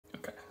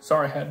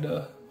Sorry I had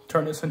to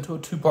turn this into a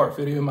two-part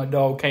video. My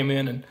dog came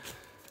in and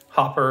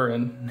Hopper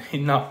and he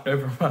knocked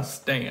over my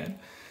stand.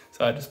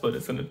 So I just put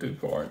this into 2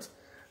 parts.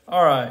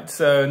 All right,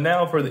 so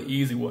now for the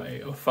easy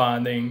way of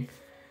finding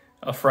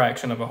a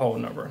fraction of a whole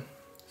number.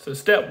 So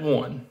step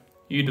 1,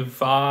 you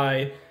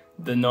divide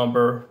the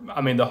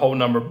whole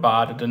number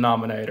by the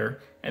denominator,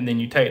 and then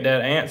you take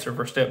that answer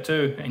for step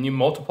 2 and you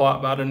multiply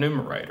it by the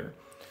numerator.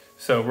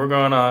 So we're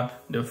gonna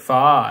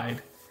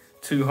divide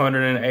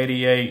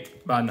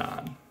 288 by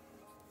 9.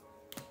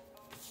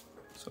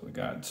 So we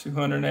got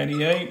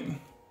 288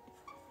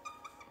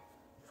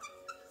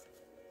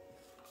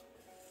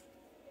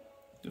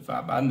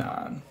 divided by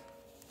 9.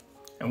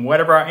 And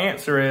whatever our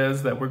answer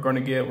is that we're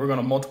gonna get, we're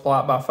gonna multiply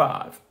it by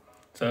 5.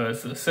 So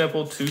it's a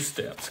simple 2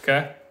 steps,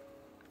 okay?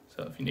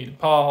 So if you need to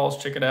pause,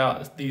 check it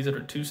out. These are the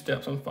 2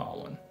 steps I'm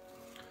following.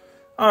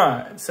 All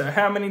right, so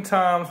how many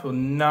times will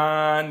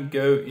 9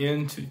 go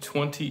into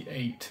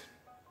 28?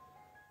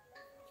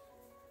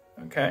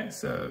 Okay,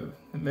 so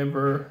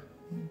remember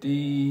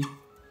DMSB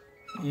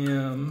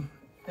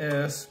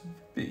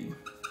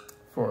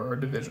for our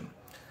division.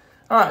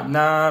 All right,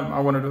 9, I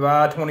want to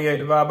divide 28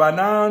 divided by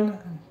 9.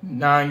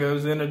 9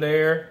 goes into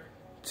there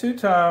 2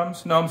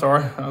 times. No,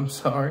 I'm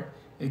sorry.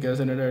 It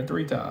goes into there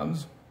 3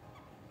 times,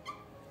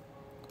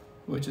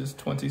 which is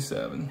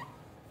 27.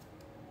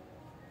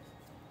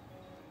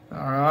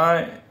 All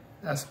right,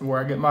 that's where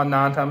I get my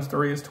 9 times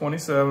 3 is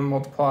 27,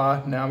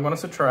 multiply. Now I'm gonna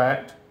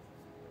subtract.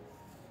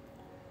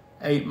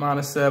 8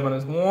 minus 7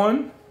 is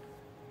 1.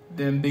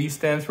 Then B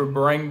stands for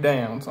bring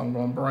down. So I'm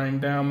gonna bring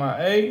down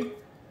my 8.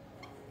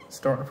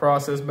 Start the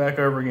process back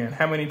over again.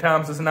 How many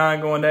times is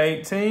 9 going to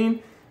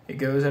 18? It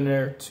goes in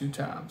there 2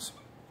 times.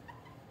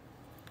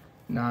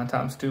 9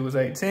 times 2 is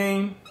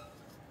 18.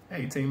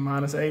 18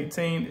 minus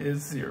 18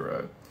 is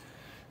 0.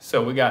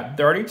 So we got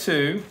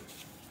 32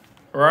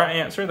 for our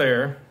answer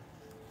there.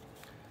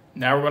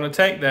 Now we're going to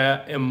take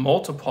that and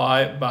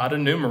multiply it by the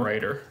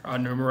numerator. Our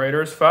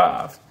numerator is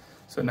 5.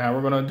 So now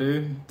we're going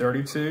to do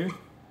 32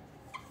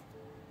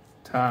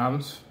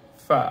 times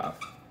 5.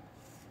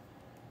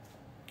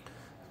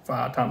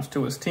 5 times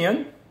 2 is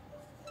 10.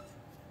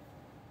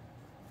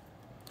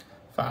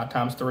 5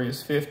 times 3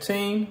 is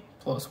 15,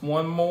 plus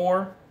 1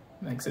 more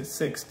makes it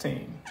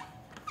 16.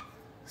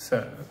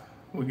 So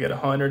we get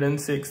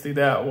 160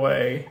 that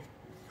way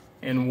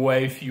in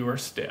way fewer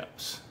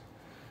steps.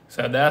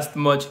 So that's the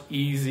much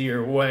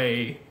easier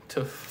way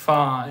to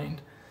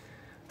find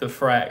the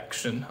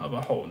fraction of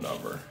a whole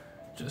number.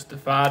 Just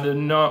divide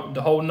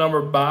the whole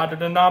number by the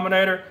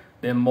denominator,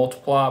 then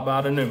multiply it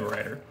by the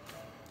numerator.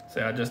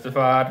 So I just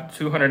divided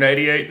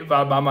 288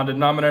 divided by my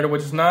denominator,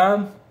 which is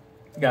 9.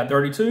 Got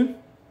 32.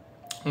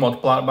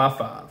 Multiplied it by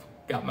 5.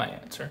 Got my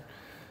answer.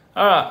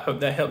 All right, hope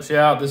that helps you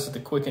out. This is the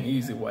quick and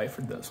easy way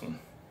for this one.